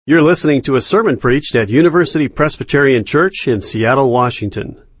You're listening to a sermon preached at University Presbyterian Church in Seattle,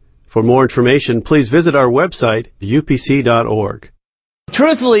 Washington. For more information, please visit our website, upc.org.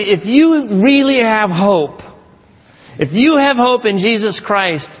 Truthfully, if you really have hope, if you have hope in Jesus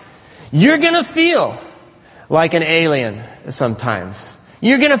Christ, you're going to feel like an alien sometimes.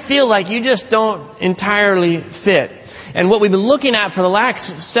 You're going to feel like you just don't entirely fit. And what we've been looking at for the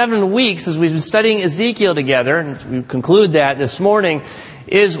last 7 weeks as we've been studying Ezekiel together, and we conclude that this morning,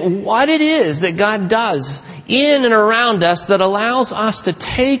 is what it is that God does in and around us that allows us to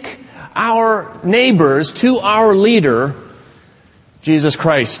take our neighbors to our leader, Jesus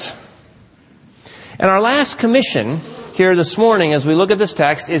Christ. And our last commission here this morning as we look at this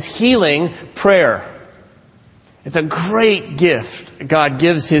text is healing prayer. It's a great gift God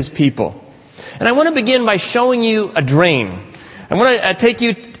gives His people. And I want to begin by showing you a drain. I want to take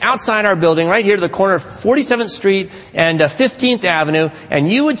you outside our building, right here to the corner of 47th Street and 15th Avenue, and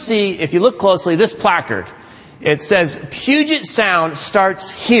you would see, if you look closely, this placard. It says, Puget Sound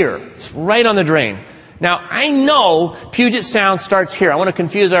starts here. It's right on the drain. Now, I know Puget Sound starts here. I want to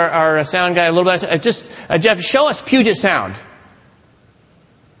confuse our sound guy a little bit. Jeff, show us Puget Sound.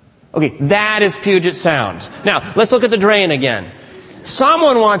 Okay, that is Puget Sound. Now, let's look at the drain again.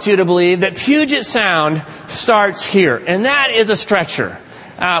 Someone wants you to believe that Puget Sound starts here, and that is a stretcher.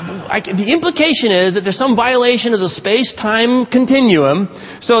 The implication is that there's some violation of the space-time continuum,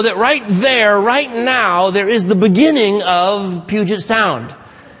 so that right there, right now, there is the beginning of Puget Sound.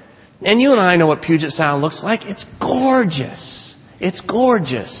 And you and I know what Puget Sound looks like. It's gorgeous. It's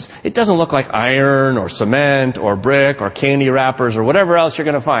gorgeous. It doesn't look like iron or cement or brick or candy wrappers or whatever else you're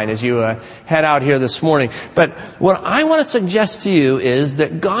going to find as you head out here this morning. But what I want to suggest to you is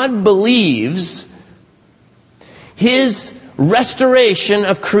that God believes His restoration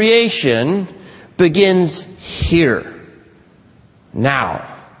of creation begins here, now.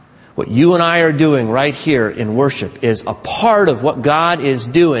 What you and I are doing right here in worship is a part of what God is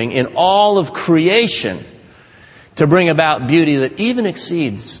doing in all of creation to bring about beauty that even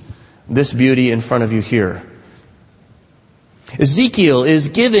exceeds this beauty in front of you here. Ezekiel is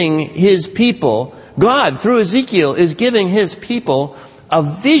giving his people, God through Ezekiel is giving His people a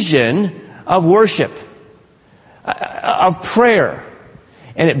vision of worship, of prayer,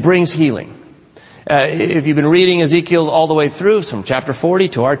 and it brings healing. If you've been reading Ezekiel all the way through, from chapter 40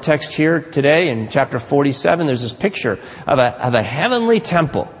 to our text here today, in chapter 47, there's this picture of a heavenly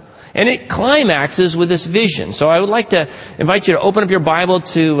temple. And it climaxes with this vision. So I would like to invite you to open up your Bible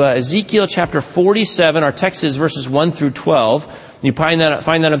to Ezekiel chapter 47. Our text is verses 1 through 12. You find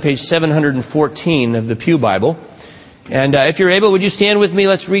that on page 714 of the Pew Bible. And if you're able, would you stand with me?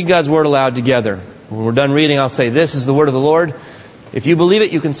 Let's read God's Word aloud together. When we're done reading, I'll say, "This is the Word of the Lord." If you believe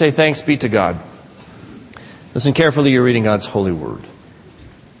it, you can say, "Thanks be to God." Listen carefully, you're reading God's holy Word.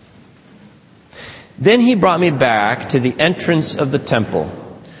 "Then He brought me back to the entrance of the temple.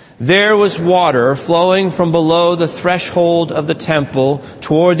 There was water flowing from below the threshold of the temple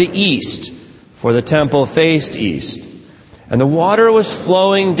toward the east, for the temple faced east. And the water was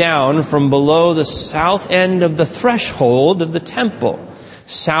flowing down from below the south end of the threshold of the temple,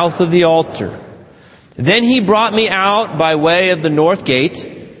 south of the altar. Then He brought me out by way of the north gate,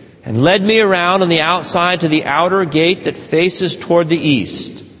 and led me around on the outside to the outer gate that faces toward the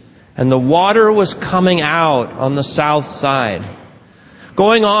east. And the water was coming out on the south side.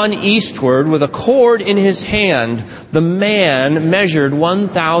 Going on eastward with a cord in his hand, the man measured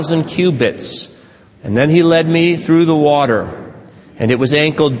 1,000 cubits. And then he led me through the water, and it was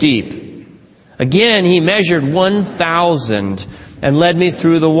ankle deep. Again he measured 1,000 and led me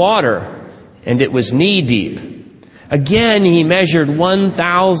through the water, and it was knee deep. Again he measured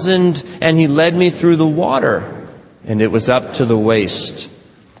 1,000 and he led me through the water, and it was up to the waist.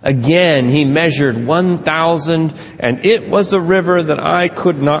 Again he measured 1,000, and it was a river that I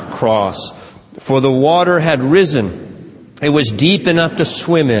could not cross, for the water had risen. It was deep enough to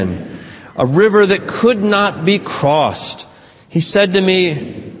swim in, a river that could not be crossed. He said to me,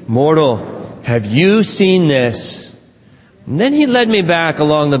 'Mortal, have you seen this?' And then he led me back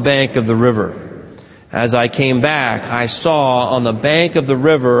along the bank of the river. As I came back, I saw on the bank of the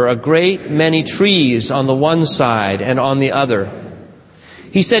river a great many trees on the one side and on the other.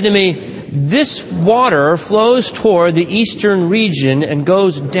 He said to me, 'This water flows toward the eastern region and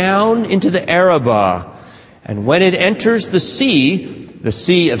goes down into the Arabah. And when it enters the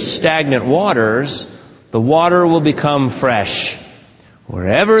sea of stagnant waters, the water will become fresh.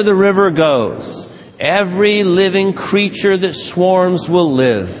 Wherever the river goes, every living creature that swarms will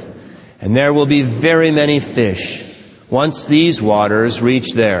live, and there will be very many fish once these waters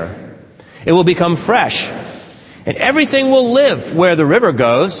reach there. It will become fresh. And everything will live where the river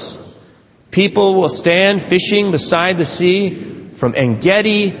goes. People will stand fishing beside the sea from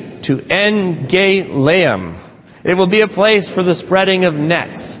En-gedi to En-Galaim. It will be a place for the spreading of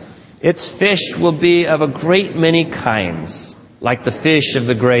nets. Its fish will be of a great many kinds, like the fish of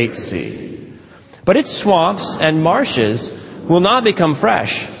the great sea. But its swamps and marshes will not become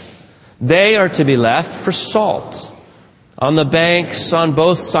fresh. They are to be left for salt. On the banks, on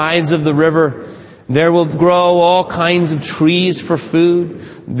both sides of the river, there will grow all kinds of trees for food.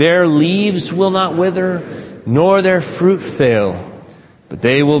 Their leaves will not wither, nor their fruit fail, but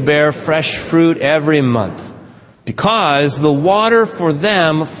they will bear fresh fruit every month, because the water for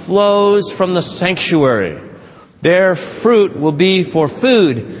them flows from the sanctuary. Their fruit will be for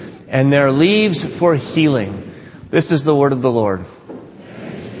food, and their leaves for healing. This is the word of the Lord.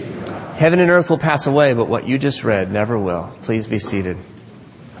 Heaven and earth will pass away, but what you just read never will. Please be seated.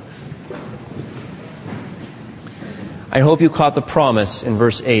 I hope you caught the promise in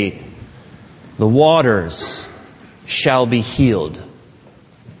verse 8. The waters shall be healed.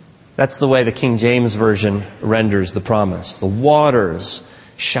 That's the way the King James Version renders the promise. The waters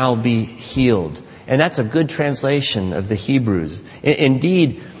shall be healed. And that's a good translation of the Hebrews.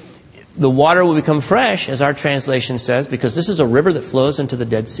 Indeed, the water will become fresh, as our translation says, because this is a river that flows into the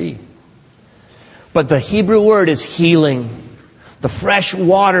Dead Sea. But the Hebrew word is healing. The fresh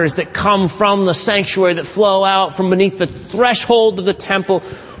waters that come from the sanctuary, that flow out from beneath the threshold of the temple,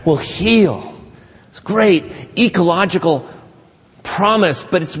 will heal. It's great ecological promise,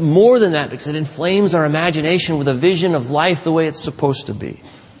 but it's more than that, because it inflames our imagination with a vision of life the way it's supposed to be.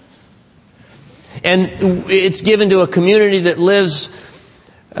 And it's given to a community that lives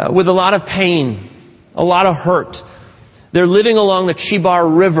with a lot of pain, a lot of hurt. They're living along the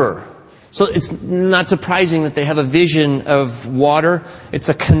Chebar River. So it's not surprising that they have a vision of water. It's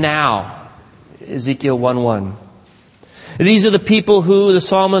a canal. Ezekiel 1:1. These are the people who the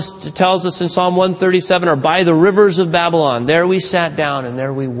psalmist tells us in Psalm 137 are by the rivers of Babylon. There we sat down and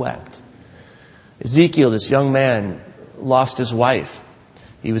there we wept. Ezekiel, this young man, lost his wife.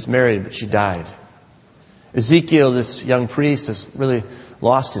 He was married, but she died. Ezekiel, this young priest, has really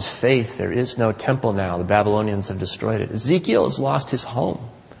lost his faith. There is no temple now. The Babylonians have destroyed it. Ezekiel has lost his home.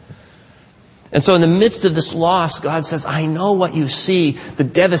 And so in the midst of this loss, God says, I know what you see, the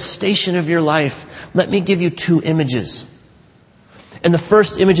devastation of your life. Let me give you two images. And the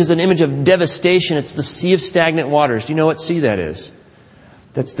first image is an image of devastation. It's the Sea of Stagnant Waters. Do you know what sea that is?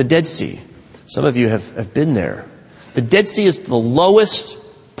 That's the Dead Sea. Some of you have been there. The Dead Sea is the lowest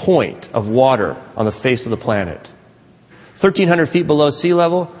point of water on the face of the planet. 1,300 feet below sea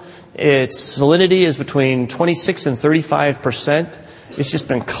level. Its salinity is between 26 and 35%. It's just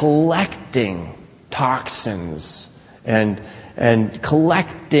been collecting toxins and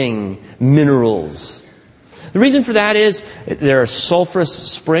collecting minerals. The reason for that is there are sulfurous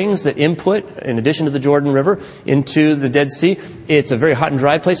springs that input, in addition to the Jordan River, into the Dead Sea. It's a very hot and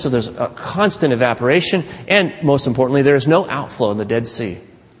dry place, so there's a constant evaporation. And most importantly, there is no outflow in the Dead Sea.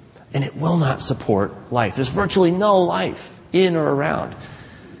 And it will not support life. There's virtually no life in or around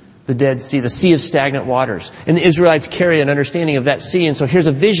the Dead Sea, the Sea of Stagnant Waters. And the Israelites carry an understanding of that sea. And so here's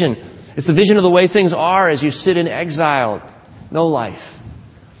a vision. It's the vision of the way things are as you sit in exile. No life.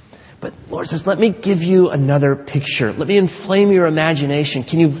 But Lord says, let me give you another picture. Let me inflame your imagination.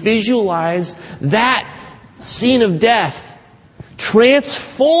 Can you visualize that scene of death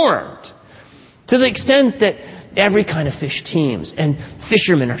transformed to the extent that every kind of fish teems and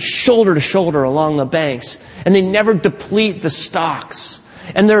fishermen are shoulder to shoulder along the banks and they never deplete the stocks.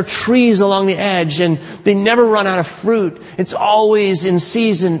 And there are trees along the edge, and they never run out of fruit. It's always in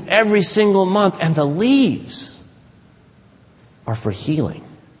season every single month. And the leaves are for healing,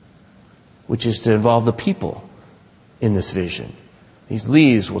 which is to involve the people in this vision. These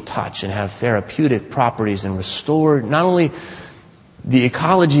leaves will touch and have therapeutic properties and restore not only the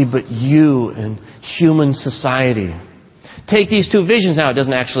ecology, but you and human society. Take these two visions now. It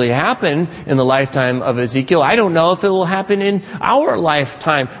doesn't actually happen in the lifetime of Ezekiel. I don't know if it will happen in our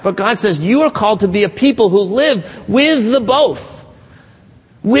lifetime. But God says you are called to be a people who live with the both.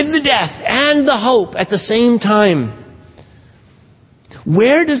 With the death and the hope at the same time.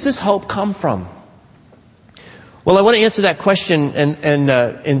 Where does this hope come from? Well, I want to answer that question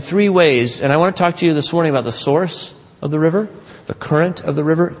in three ways. And I want to talk to you this morning about the source of the river, the current of the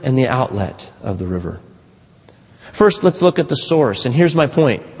river, and the outlet of the river. First, let's look at the source. And here's my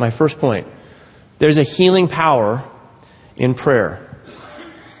point, my first point. There's a healing power in prayer.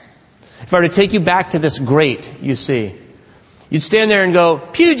 If I were to take you back to this grate you see, you'd stand there and go,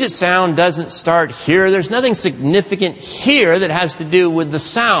 Puget Sound doesn't start here. There's nothing significant here that has to do with the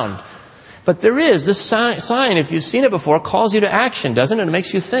sound. But there is this sign, if you've seen it before, calls you to action, doesn't it? It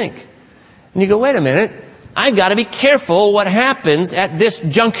makes you think. And you go, wait a minute, I've got to be careful what happens at this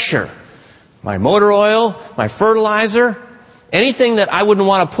juncture. My motor oil, my fertilizer, anything that I wouldn't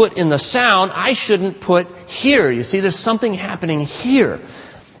want to put in the sound, I shouldn't put here. You see, there's something happening here.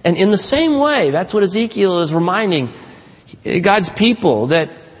 And in the same way, that's what Ezekiel is reminding God's people, that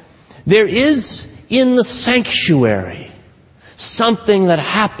there is in the sanctuary something that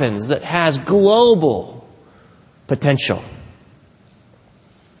happens that has global potential.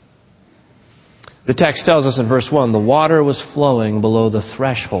 The text tells us in verse 1, the water was flowing below the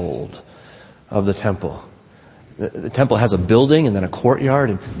threshold of the temple. The temple has a building and then a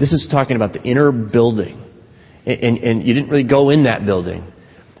courtyard, and this is talking about the inner building. And you didn't really go in that building,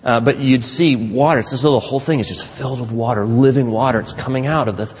 but you'd see water. It's as though the whole thing is just filled with water, living water. It's coming out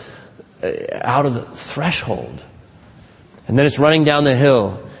of the threshold. And then it's running down the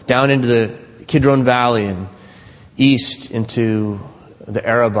hill, down into the Kidron Valley and east into the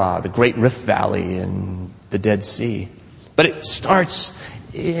Arabah, the Great Rift Valley and the Dead Sea. But it starts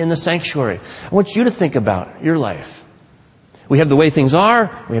in the sanctuary. I want you to think about your life. We have the way things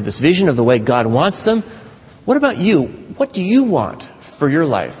are. We have this vision of the way God wants them. What about you? What do you want for your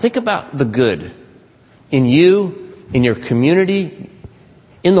life? Think about the good in you, in your community,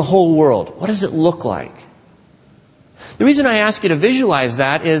 in the whole world. What does it look like? The reason I ask you to visualize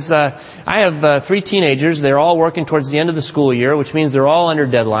that is I have 3 teenagers. They're all working towards the end of the school year, which means they're all under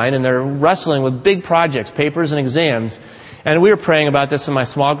deadline, and they're wrestling with big projects, papers and exams. And we were praying about this in my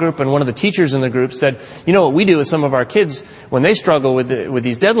small group, and one of the teachers in the group said, you know what we do with some of our kids when they struggle with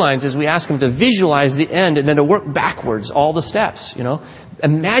these deadlines is we ask them to visualize the end and then to work backwards all the steps, you know.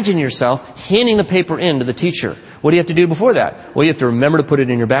 Imagine yourself handing the paper in to the teacher. What do you have to do before that? Well, you have to remember to put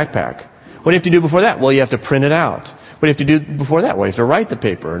it in your backpack. What do you have to do before that? Well, you have to print it out. What do you have to do before that? Well, you have to write the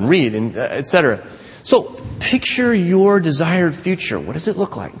paper and read, and etc. So picture your desired future. What does it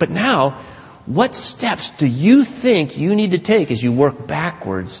look like? But now, what steps do you think you need to take as you work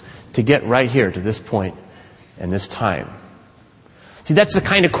backwards to get right here to this point and this time? See, that's the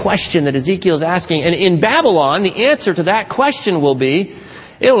kind of question that Ezekiel is asking. And in Babylon, the answer to that question will be,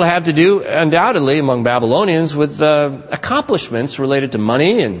 it'll have to do, undoubtedly, among Babylonians, with accomplishments related to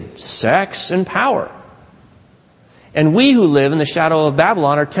money and sex and power. And we who live in the shadow of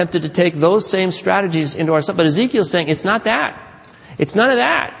Babylon are tempted to take those same strategies into ourselves. But Ezekiel's saying it's not that. It's none of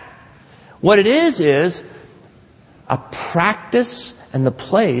that. What it is a practice and the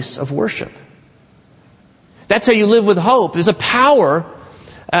place of worship. That's how you live with hope. There's a power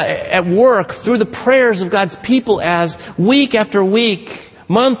at work through the prayers of God's people as week after week,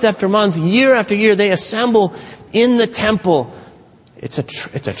 month after month, year after year, they assemble in the temple. It's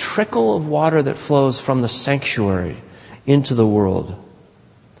a trickle of water that flows from the sanctuary into the world.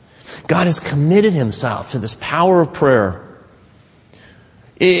 God has committed himself to this power of prayer.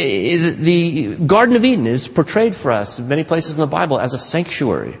 The Garden of Eden is portrayed for us in many places in the Bible as a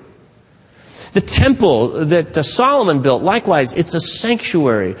sanctuary. The temple that Solomon built, likewise, it's a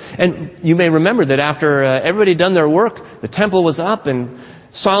sanctuary. And you may remember that after everybody had done their work, the temple was up, and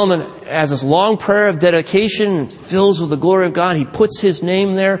Solomon has this long prayer of dedication, fills with the glory of God. He puts his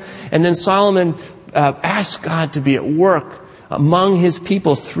name there. And then Solomon asks God to be at work among his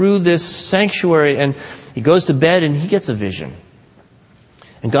people through this sanctuary. And he goes to bed and he gets a vision.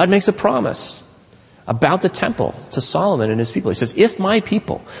 And God makes a promise about the temple to Solomon and his people. He says, if my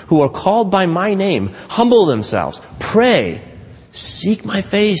people who are called by my name humble themselves, pray, seek my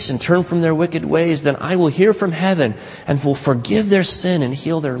face and turn from their wicked ways, then I will hear from heaven and will forgive their sin and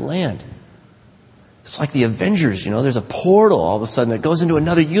heal their land. It's like the Avengers, you know, there's a portal all of a sudden that goes into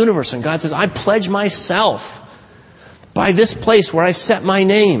another universe, and God says, I pledge myself by this place where I set my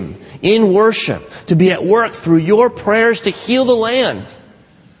name in worship to be at work through your prayers to heal the land.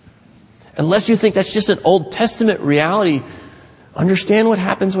 Unless you think that's just an Old Testament reality, understand what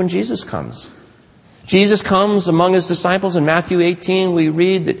happens when Jesus comes. Jesus comes among his disciples in Matthew 18. We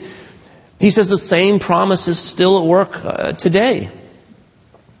read that he says the same promise is still at work today.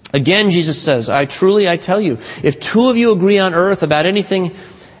 Again, Jesus says, I tell you, if 2 of you agree on earth about anything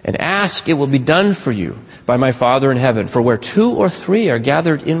and ask, it will be done for you by my Father in heaven. For where 2 or 3 are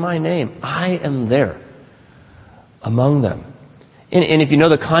gathered in my name, I am there among them. And if you know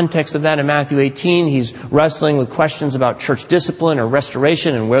the context of that in Matthew 18, he's wrestling with questions about church discipline or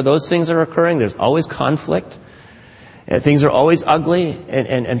restoration and where those things are occurring. There's always conflict. Things are always ugly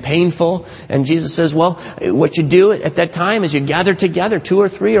and painful. And Jesus says, well, what you do at that time is you gather together 2 or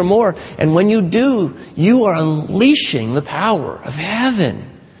 3 or more. And when you do, you are unleashing the power of heaven.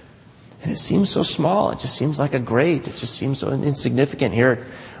 And it seems so small. It just seems like a grate. It just seems so insignificant here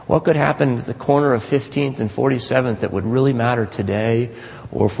What could happen at the corner of 15th and 47th that would really matter today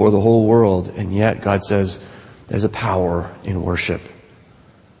or for the whole world? And yet God says there's a power in worship.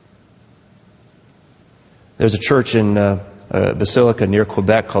 There's a church in Basilica near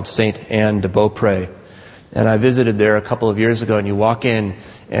Quebec called Saint Anne de Beaupré. And I visited there a couple of years ago, and you walk in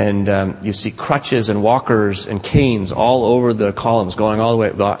and you see crutches and walkers and canes all over the columns going all the way.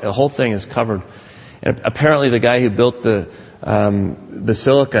 The whole thing is covered. And apparently the guy who built the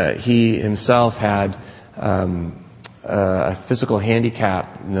basilica, he himself had a physical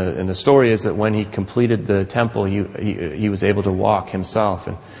handicap. And the story is that when he completed the temple, he was able to walk himself.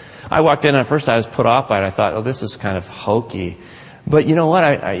 And I walked in, and at first I was put off by it. I thought, oh, this is kind of hokey. But you know what?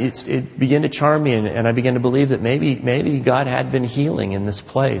 It began to charm me, and I began to believe that maybe God had been healing in this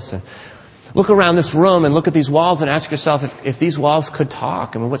place. And look around this room and look at these walls and ask yourself if these walls could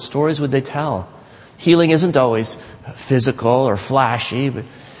talk. I mean, what stories would they tell? Healing isn't always physical or flashy, but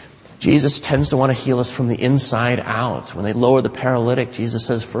Jesus tends to want to heal us from the inside out. When they lower the paralytic, Jesus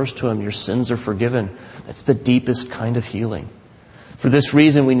says first to him, your sins are forgiven. That's the deepest kind of healing. For this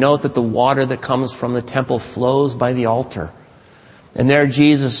reason, we note that the water that comes from the temple flows by the altar. And there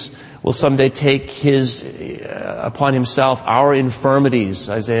Jesus will someday take upon himself our infirmities,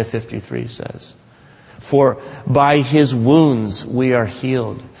 Isaiah 53 says. For by his wounds we are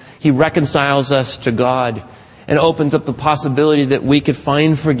healed. He reconciles us to God and opens up the possibility that we could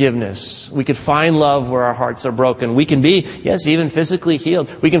find forgiveness. We could find love where our hearts are broken. We can be, yes, even physically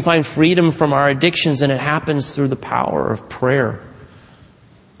healed. We can find freedom from our addictions, and it happens through the power of prayer.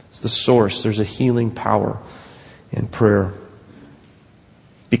 It's the source. There's a healing power in prayer.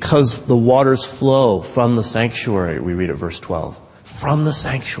 Because the waters flow from the sanctuary, we read at verse 12. From the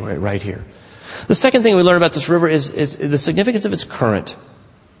sanctuary, right here. The second thing we learn about this river is the significance of its current.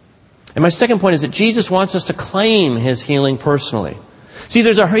 And my second point is that Jesus wants us to claim his healing personally. See,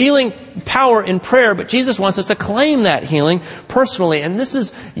 there's a healing power in prayer, but Jesus wants us to claim that healing personally. And this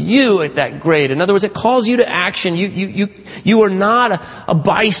is you at that grade. In other words, it calls you to action. You are not a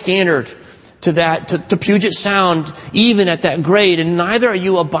bystander to Puget Sound, even at that grade. And neither are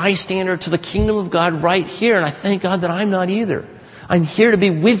you a bystander to the kingdom of God right here. And I thank God that I'm not either. I'm here to be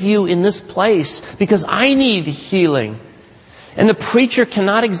with you in this place because I need healing. And the preacher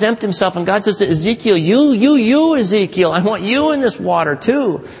cannot exempt himself. And God says to Ezekiel, you, Ezekiel, I want you in this water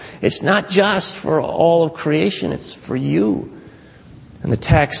too. It's not just for all of creation. It's for you. And the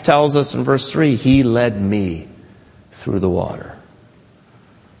text tells us in verse 3, he led me through the water.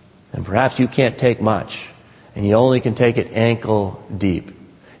 And perhaps you can't take much, and you only can take it ankle deep.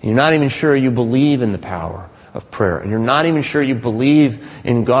 And you're not even sure you believe in the power of prayer, and you're not even sure you believe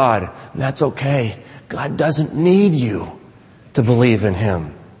in God. And that's okay. God doesn't need you to believe in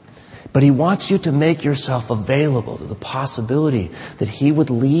him. But he wants you to make yourself available to the possibility that he would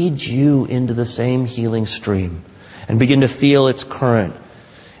lead you into the same healing stream and begin to feel its current.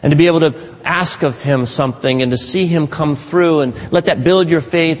 And to be able to ask of him something and to see him come through and let that build your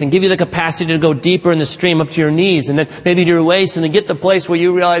faith and give you the capacity to go deeper in the stream up to your knees and then maybe to your waist and to get the place where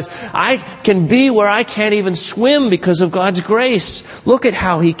you realize, I can be where I can't even swim because of God's grace. Look at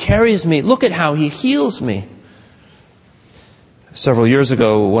how he carries me. Look at how he heals me. Several years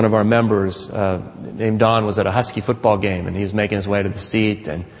ago, one of our members named Don was at a Husky football game, and he was making his way to the seat,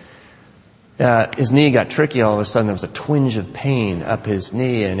 and his knee got tricky. All of a sudden, there was a twinge of pain up his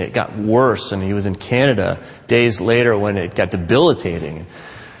knee, and it got worse. And he was in Canada days later when it got debilitating.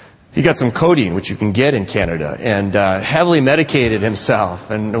 He got some codeine, which you can get in Canada, and heavily medicated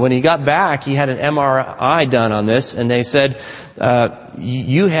himself. And when he got back, he had an MRI done on this, and they said,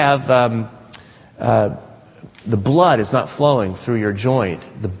 you have the blood is not flowing through your joint.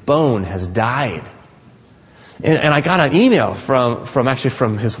 The bone has died. And I got an email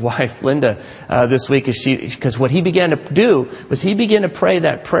from his wife, Linda, this week, because what he began to do was he began to pray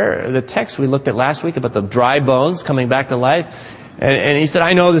that prayer, the text we looked at last week about the dry bones coming back to life. And he said,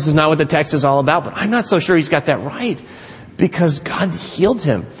 I know this is not what the text is all about, but I'm not so sure he's got that right, because God healed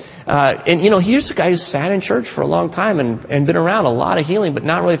him. Here's a guy who's sat in church for a long time and been around a lot of healing, but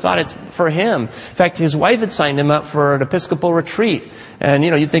not really thought it's for him. In fact, his wife had signed him up for an Episcopal retreat. And,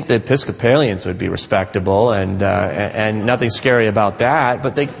 you'd think the Episcopalians would be respectable and nothing scary about that.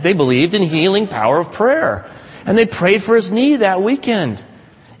 But they believed in healing power of prayer. And they prayed for his knee that weekend.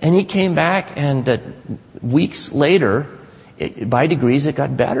 And he came back, and weeks later, by degrees, it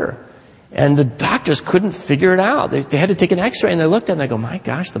got better. And the doctors couldn't figure it out. They had to take an x-ray, and they looked at it, and they go, my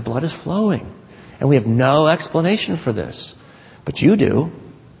gosh, the blood is flowing. And we have no explanation for this. But you do.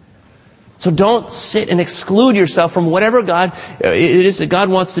 So don't sit and exclude yourself from whatever it is that God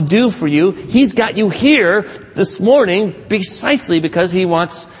wants to do for you. He's got you here this morning precisely because He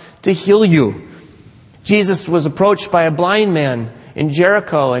wants to heal you. Jesus was approached by a blind man in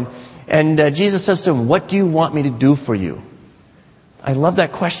Jericho, and Jesus says to him, "What do you want me to do for you?" I love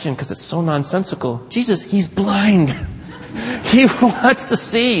that question because it's so nonsensical. Jesus, he's blind. He wants to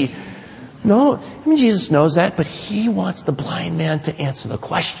see. No, Jesus knows that, but He wants the blind man to answer the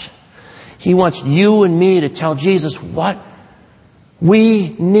question. He wants you and me to tell Jesus what we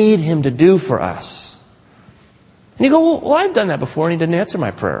need Him to do for us. And you go, well, I've done that before and He didn't answer my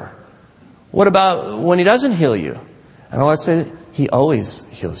prayer. What about when He doesn't heal you? And I say, He always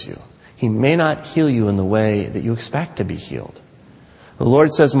heals you. He may not heal you in the way that you expect to be healed. The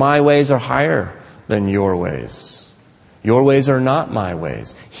Lord says, my ways are higher than your ways. Your ways are not my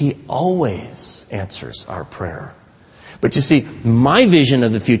ways. He always answers our prayer. But you see, my vision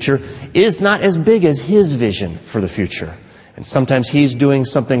of the future is not as big as His vision for the future. And sometimes He's doing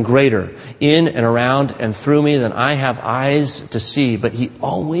something greater in and around and through me than I have eyes to see. But He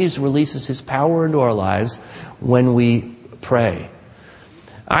always releases His power into our lives when we pray.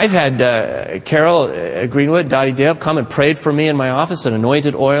 I've had Carol Greenwood, Dottie Dale, come and prayed for me in my office and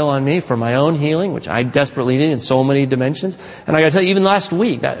anointed oil on me for my own healing, which I desperately need in so many dimensions. And I got to tell you, even last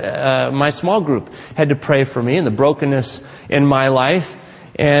week, my small group had to pray for me and the brokenness in my life.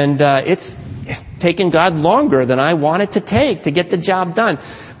 And it's taken God longer than I wanted to take to get the job done.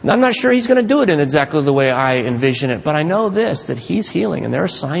 I'm not sure He's going to do it in exactly the way I envision it, but I know this, that He's healing, and there are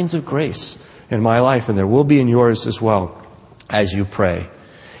signs of grace in my life, and there will be in yours as well as you pray.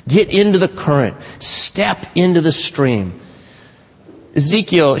 Get into the current. Step into the stream.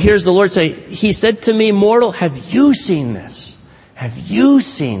 Ezekiel, here's the Lord say, He said to me, mortal, have you seen this? Have you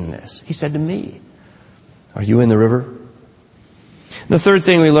seen this? He said to me. Are you in the river? The third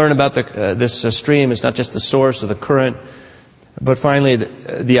thing we learn about this stream is not just the source or the current, but finally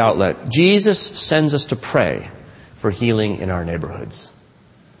the outlet. Jesus sends us to pray for healing in our neighborhoods.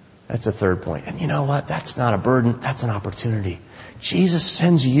 That's the third point. And you know what? That's not a burden. That's an opportunity. Jesus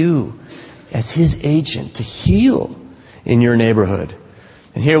sends you as His agent to heal in your neighborhood.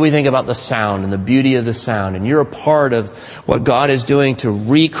 And here we think about the sound and the beauty of the sound. And you're a part of what God is doing to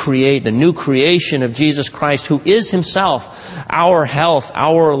recreate the new creation of Jesus Christ, who is Himself our health,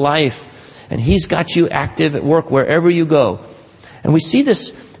 our life. And He's got you active at work wherever you go. And we see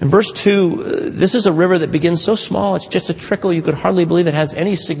this in verse 2. This is a river that begins so small, it's just a trickle. You could hardly believe it has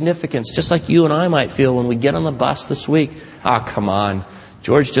any significance, just like you and I might feel when we get on the bus this week. Come on.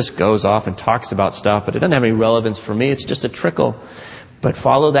 George just goes off and talks about stuff, but it doesn't have any relevance for me. It's just a trickle. But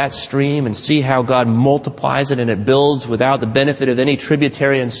follow that stream and see how God multiplies it, and it builds without the benefit of any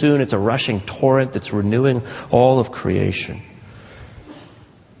tributary, and soon it's a rushing torrent that's renewing all of creation.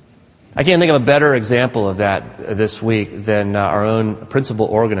 I can't think of a better example of that this week than our own principal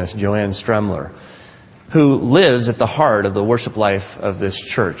organist, Joanne Stremler, who lives at the heart of the worship life of this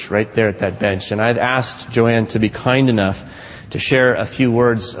church, right there at that bench. And I've asked Joanne to be kind enough to share a few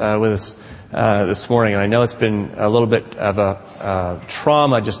words with us this morning. And I know it's been a little bit of a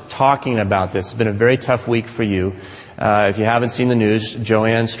trauma just talking about this. It's been a very tough week for you. If you haven't seen the news,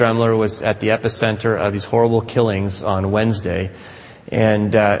 Joanne Stremler was at the epicenter of these horrible killings on Wednesday,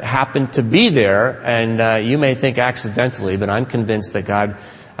 and happened to be there. And you may think accidentally, but I'm convinced that God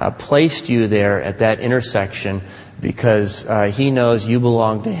placed you there at that intersection because He knows you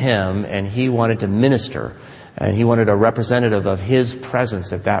belong to Him, and He wanted to minister, and He wanted a representative of His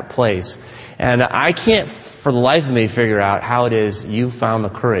presence at that place. And I can't for the life of me figure out how it is you found the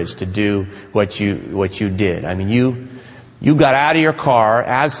courage to do what you did. I mean, you got out of your car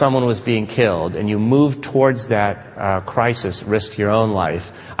as someone was being killed, and you moved towards that crisis, risked your own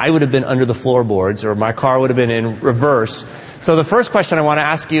life. I would have been under the floorboards, or my car would have been in reverse. So the first question I want to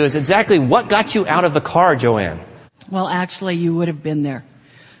ask you is exactly what got you out of the car, Joanne? Well, actually, you would have been there.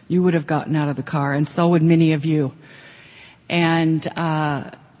 You would have gotten out of the car, and so would many of you. And,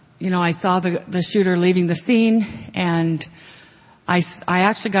 I saw the shooter leaving the scene, and I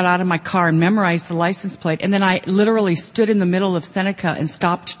actually got out of my car and memorized the license plate. And then I literally stood in the middle of Seneca and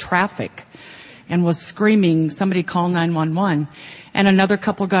stopped traffic and was screaming, somebody call 911. And another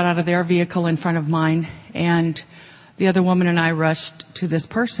couple got out of their vehicle in front of mine, and the other woman and I rushed to this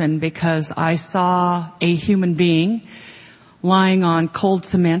person because I saw a human being lying on cold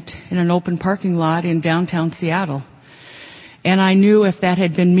cement in an open parking lot in downtown Seattle. And I knew if that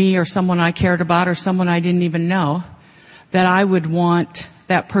had been me or someone I cared about or someone I didn't even know, that I would want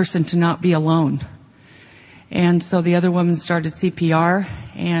that person to not be alone. And so the other woman started CPR,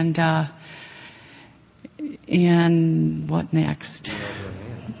 and what next?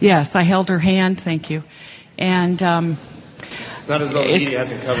 Yes, I held her hand. Thank you. And it's not as though the media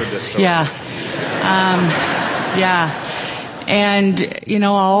hasn't covered this story. Yeah. Yeah. And, you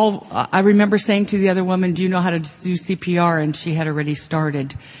know, I remember saying to the other woman, do you know how to do CPR? And she had already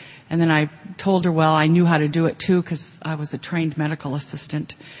started. And then I told her, well, I knew how to do it too because I was a trained medical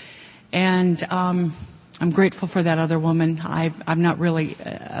assistant. And I'm grateful for that other woman. I'm not really,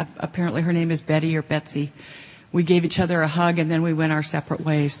 apparently her name is Betty or Betsy. We gave each other a hug and then we went our separate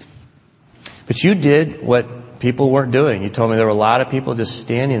ways. But you did what people weren't doing. You told me there were a lot of people just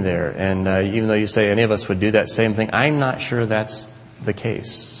standing there. And even though you say any of us would do that same thing, I'm not sure that's the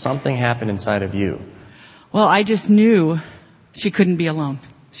case. Something happened inside of you. Well, I just knew she couldn't be alone.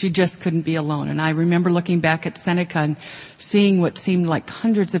 She just couldn't be alone. And I remember looking back at Seneca and seeing what seemed like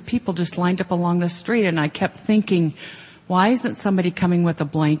hundreds of people just lined up along the street. And I kept thinking, why isn't somebody coming with a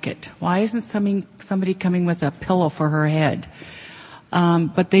blanket? Why isn't somebody coming with a pillow for her head?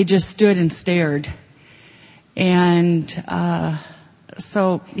 But they just stood and stared. And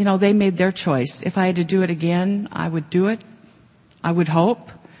so, you know, they made their choice. If I had to do it again, I would do it. I would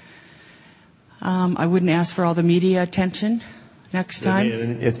hope. I wouldn't ask for all the media attention next time.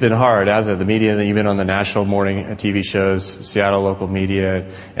 It's been hard, hasn't it? The media, you've been on the national morning TV shows, Seattle local media,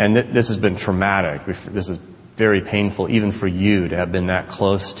 and this has been traumatic. This is very painful, even for you, to have been that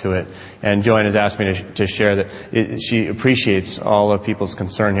close to it. And Joanne has asked me to share that she appreciates all of people's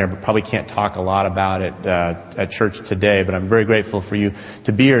concern here, but probably can't talk a lot about it at church today. But I'm very grateful for you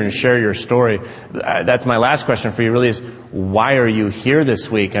to be here and share your story. That's my last question for you, really, is why are you here this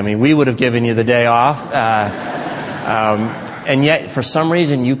week? I mean, we would have given you the day off. And yet, for some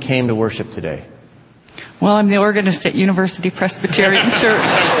reason, you came to worship today. Well, I'm the organist at University Presbyterian Church.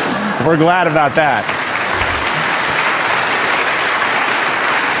 We're glad about that.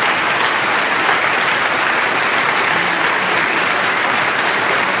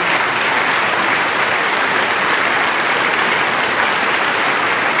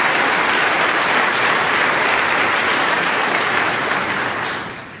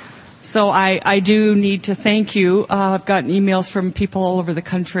 So I do need to thank you. I've gotten emails from people all over the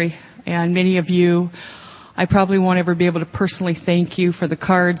country, and many of you, I probably won't ever be able to personally thank you for the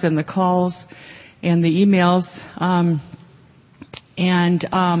cards and the calls and the emails.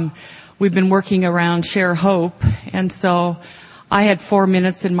 We've been working around Share Hope, and so I had 4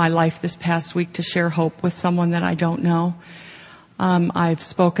 minutes in my life this past week to share hope with someone that I don't know. I've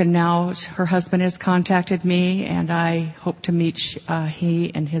spoken now. Her husband has contacted me, and I hope to meet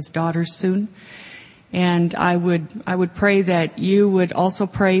he and his daughters soon. And I would pray that you would also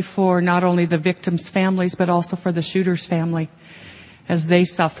pray for not only the victims' families, but also for the shooter's family as they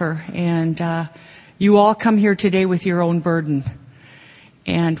suffer. And you all come here today with your own burden.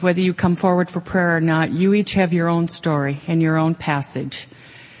 And whether you come forward for prayer or not, you each have your own story and your own passage.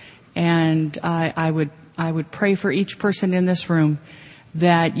 And I would pray for each person in this room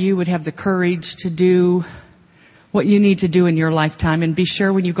that you would have the courage to do what you need to do in your lifetime. And be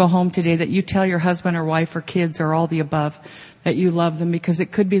sure when you go home today that you tell your husband or wife or kids or all the above that you love them, because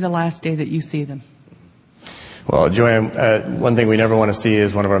it could be the last day that you see them. Well, Joanne, one thing we never want to see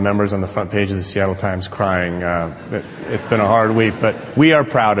is one of our members on the front page of the Seattle Times crying. It's been a hard week, but we are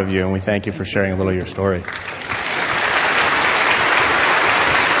proud of you, and we thank you for sharing a little of your story.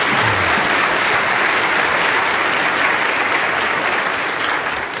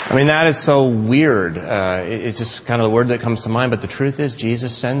 I mean, that is so weird. It's just kind of the word that comes to mind. But the truth is,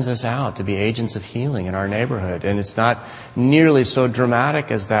 Jesus sends us out to be agents of healing in our neighborhood. And it's not nearly so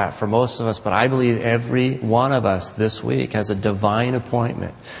dramatic as that for most of us. But I believe every one of us this week has a divine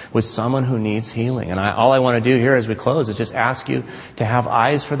appointment with someone who needs healing. And all I want to do here as we close is just ask you to have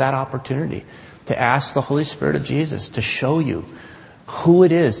eyes for that opportunity, to ask the Holy Spirit of Jesus to show you who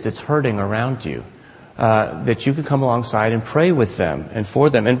it is that's hurting around you. That you could come alongside and pray with them and for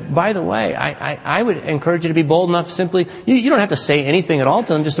them. And by the way, I would encourage you to be bold enough simply, you don't have to say anything at all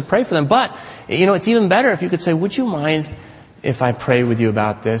to them, just to pray for them. But, it's even better if you could say, would you mind if I pray with you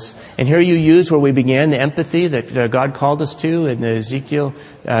about this? And here you use where we began, the empathy that God called us to in Ezekiel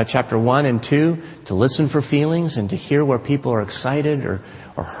chapter 1 and 2, to listen for feelings and to hear where people are excited or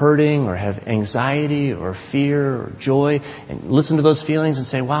hurting or have anxiety or fear or joy, and listen to those feelings and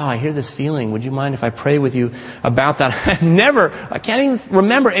say, wow, I hear this feeling. Would you mind if I pray with you about that? I can't even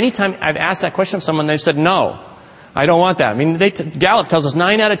remember any time I've asked that question of someone, they've said, no, I don't want that. I mean, Gallup tells us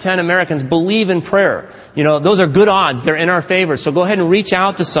 9 out of 10 Americans believe in prayer. Those are good odds. They're in our favor. So go ahead and reach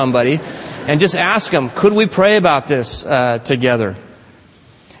out to somebody and just ask them, could we pray about this together?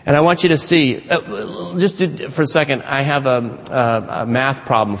 And I want you to see, for a second, I have a math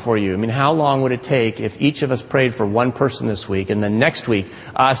problem for you. I mean, how long would it take if each of us prayed for one person this week, and then next week,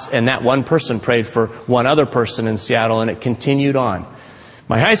 us and that one person prayed for one other person in Seattle, and it continued on?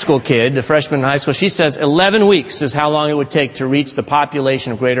 My high school kid, the freshman in high school, she says 11 weeks is how long it would take to reach the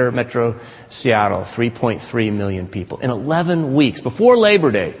population of greater metro Seattle, 3.3 million people. In 11 weeks, before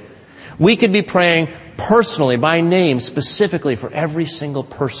Labor Day, we could be praying personally, by name, specifically for every single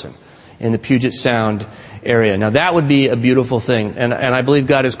person in the Puget Sound area. Now that would be a beautiful thing, and I believe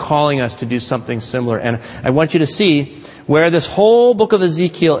God is calling us to do something similar. And I want you to see where this whole book of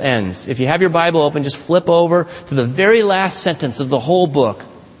Ezekiel ends. If you have your Bible open, just flip over to the very last sentence of the whole book.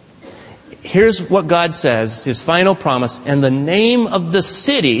 Here's what God says, His final promise: "And the name of the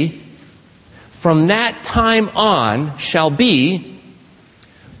city from that time on shall be,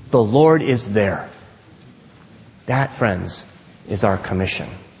 the Lord is there." That, friends, is our commission.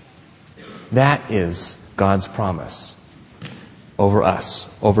 That is God's promise over us,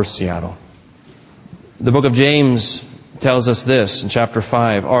 over Seattle. The book of James tells us this in chapter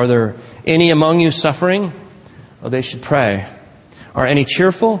 5. "Are there any among you suffering? Oh, they should pray. Are any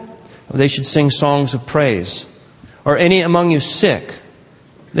cheerful? Oh, they should sing songs of praise. Are any among you sick?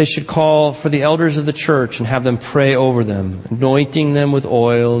 They should call for the elders of the church and have them pray over them, anointing them with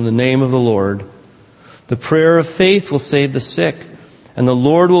oil in the name of the Lord. The prayer of faith will save the sick, and the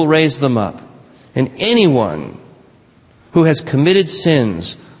Lord will raise them up. And anyone who has committed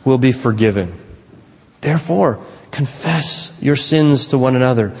sins will be forgiven. Therefore, confess your sins to one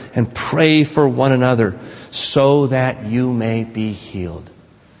another and pray for one another so that you may be healed."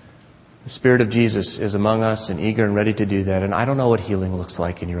 The Spirit of Jesus is among us and eager and ready to do that. And I don't know what healing looks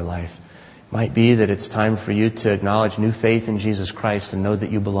like in your life. It might be that it's time for you to acknowledge new faith in Jesus Christ and know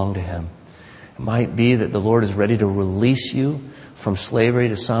that you belong to Him. It might be that the Lord is ready to release you from slavery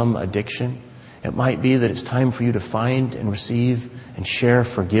to some addiction. It might be that it's time for you to find and receive and share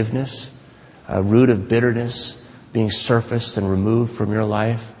forgiveness, a root of bitterness being surfaced and removed from your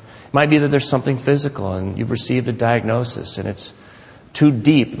life. It might be that there's something physical and you've received a diagnosis and it's too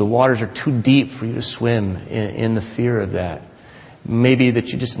deep. The waters are too deep for you to swim in the fear of that. Maybe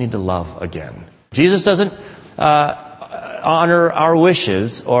that you just need to love again. Jesus doesn't honor our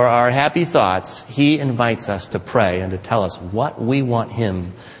wishes or our happy thoughts. He invites us to pray and to tell us what we want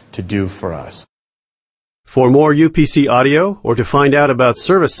Him to do for us. For more UPC audio or to find out about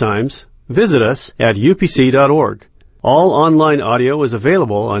service times, visit us at upc.org. All online audio is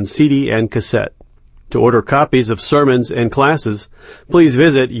available on CD and cassette. To order copies of sermons and classes, please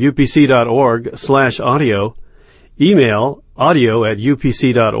visit upc.org/audio, email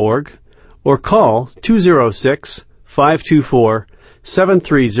audio@upc.org, or call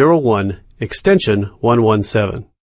 206-524-7301, extension 117.